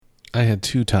I had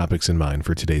two topics in mind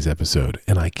for today's episode,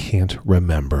 and I can't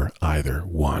remember either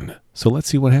one. So let's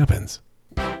see what happens.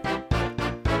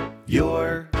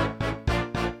 Your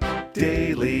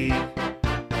Daily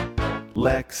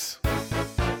Lex.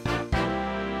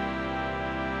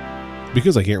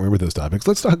 Because I can't remember those topics,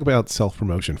 let's talk about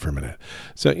self-promotion for a minute.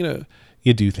 So,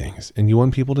 you do things, and you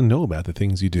want people to know about the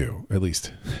things you do. At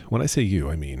least, when I say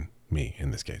you, I mean me in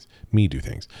this case. Me do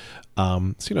things.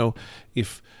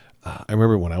 If I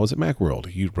remember when I was at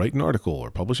Macworld, you'd write an article or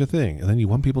publish a thing, and then you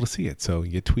want people to see it, so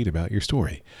you tweet about your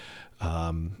story,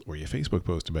 or you Facebook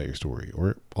post about your story,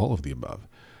 or all of the above.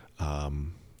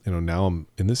 Now I'm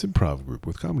in this improv group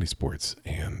with Comedy Sports,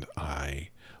 and I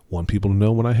want people to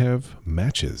know when I have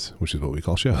matches, which is what we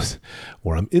call shows,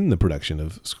 or I'm in the production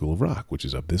of School of Rock, which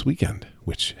is up this weekend,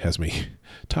 which has me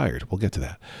tired. We'll get to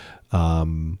that.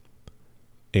 And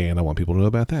I want people to know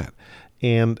about that.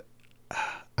 And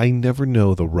I never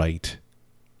know the right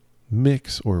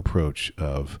mix or approach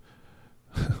of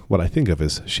what I think of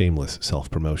as shameless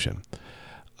self-promotion.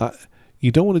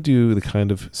 You don't want to do the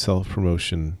kind of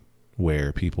self-promotion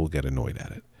where people get annoyed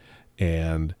at it.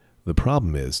 And the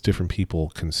problem is different people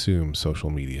consume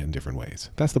social media in different ways.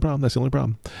 That's the problem. That's the only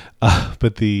problem.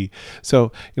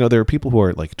 There are people who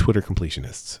are like Twitter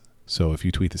completionists. So if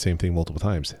you tweet the same thing multiple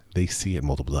times, they see it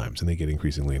multiple times and they get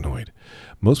increasingly annoyed.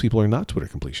 Most people are not Twitter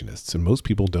completionists, and most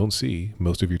people don't see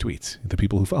most of your tweets. The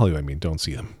people who follow you, don't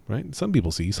see them, right? Some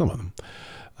people see some of them.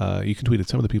 You can tweet at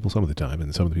some of the people some of the time,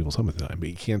 and some of the people some of the time, but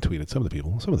you can't tweet at some of the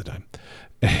people some of the time.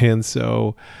 And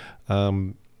so, I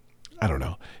don't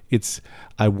know.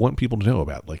 I want people to know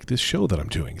about like this show that I'm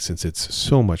doing, since it's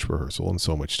so much rehearsal and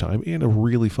so much time and a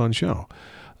really fun show.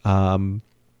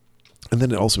 And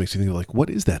then it also makes you think like, what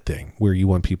is that thing where you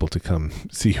want people to come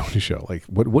see you on a show? Like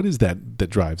what is that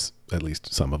drives at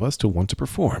least some of us to want to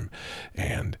perform?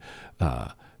 And,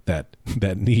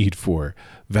 that need for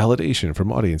validation from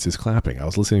audiences clapping. I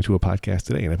was listening to a podcast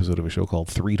today, an episode of a show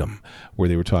called Freedom, where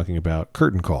they were talking about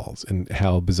curtain calls and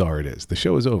how bizarre it is. The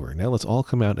show is over. Now let's all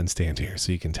come out and stand here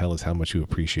so you can tell us how much you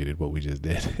appreciated what we just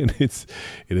did. And it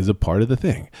is a part of the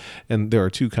thing. And there are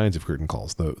two kinds of curtain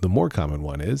calls. The more common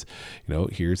one is,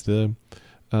 here's the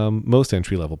most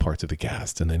entry-level parts of the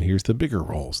cast, and then here's the bigger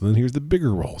roles, and then here's the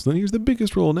bigger roles, and then here's the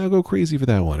biggest role. Now go crazy for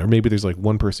that one. Or maybe there's like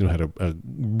one person who had a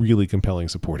really compelling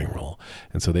supporting role,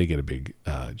 and so they get a big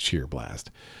cheer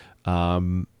blast.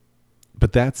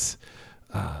 But that's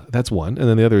one, and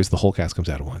then the other is the whole cast comes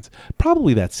out at once.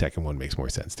 Probably that second one makes more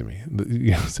sense to me.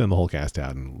 Send the whole cast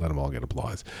out and let them all get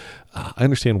applause. I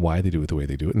understand why they do it the way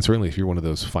they do it, and certainly if you're one of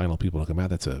those final people to come out,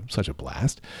 that's such a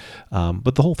blast.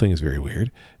 But the whole thing is very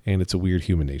weird, and it's a weird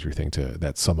human nature thing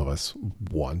that some of us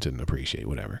want and appreciate,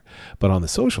 whatever. But on the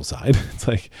social side, it's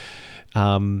like,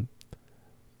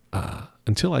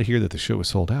 until I hear that the show is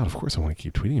sold out, of course I want to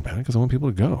keep tweeting about it because I want people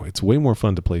to go. It's way more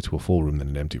fun to play to a full room than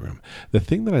an empty room. The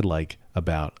thing that I like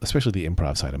about, especially the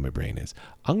improv side of my brain, is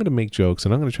I'm going to make jokes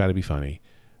and I'm going to try to be funny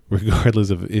regardless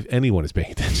of if anyone is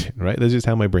paying attention, right? That's just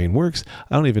how my brain works.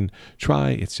 I don't even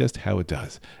try. It's just how it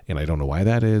does. And I don't know why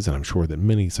that is. And I'm sure that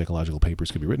many psychological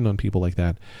papers could be written on people like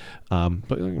that.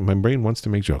 But my brain wants to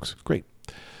make jokes. Great.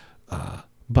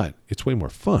 But it's way more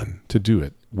fun to do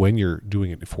it when you're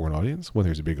doing it for an audience, when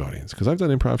there's a big audience. Because I've done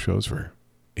improv shows for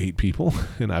 8 people,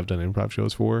 and I've done improv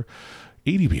shows for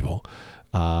 80 people.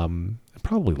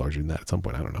 Probably larger than that at some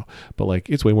point, I don't know. But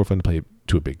it's way more fun to play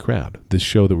to a big crowd. This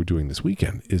show that we're doing this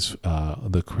weekend is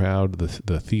the crowd,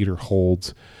 the theater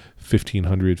holds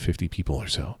 1,550 people or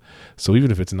so. So even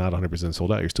if it's not 100%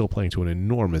 sold out, you're still playing to an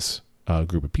enormous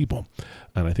group of people.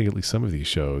 And I think at least some of these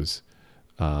shows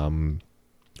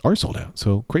are sold out.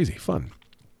 So crazy fun.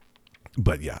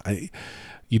 But yeah,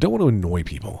 you don't want to annoy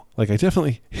people. I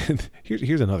definitely,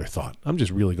 here's another thought. I'm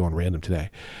just really going random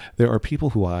today. There are people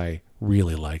who I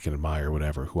really like and admire,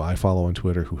 whatever, who I follow on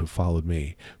Twitter, who have followed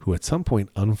me, who at some point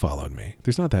unfollowed me.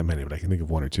 There's not that many, but I can think of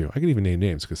one or two. I can even name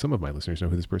names because some of my listeners know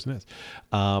who this person is.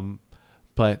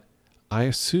 But I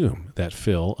assume that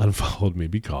Phil unfollowed me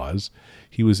because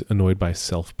he was annoyed by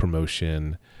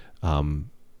self-promotion,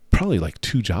 probably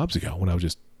 2 jobs ago when I would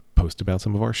just post about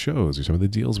some of our shows or some of the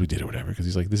deals we did or whatever, because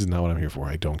he's like, this is not what I'm here for.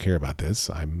 I don't care about this.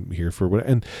 I'm here for what,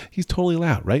 and he's totally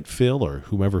allowed, right? Phil, or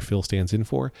whomever Phil stands in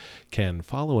for, can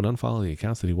follow and unfollow the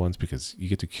accounts that he wants because you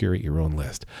get to curate your own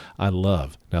list. I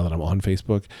love, now that I'm on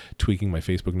Facebook, tweaking my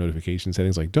Facebook notification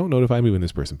settings, don't notify me when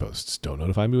this person posts. Don't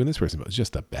notify me when this person posts. It's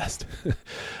just the best.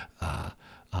 I'm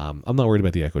not worried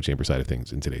about the echo chamber side of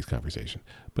things in today's conversation.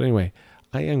 But anyway,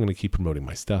 I am going to keep promoting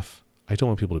my stuff. I don't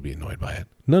want people to be annoyed by it.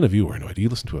 None of you are annoyed. You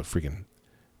listen to a freaking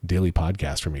daily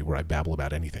podcast from me where I babble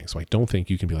about anything. So I don't think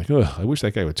you can be like, oh, I wish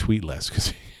that guy would tweet less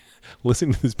because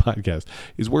listening to this podcast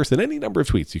is worse than any number of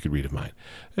tweets you could read of mine.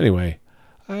 Anyway,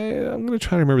 I'm going to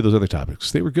try to remember those other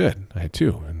topics. They were good. I had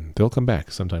two, and they'll come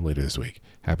back sometime later this week.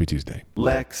 Happy Tuesday.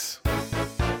 Lex.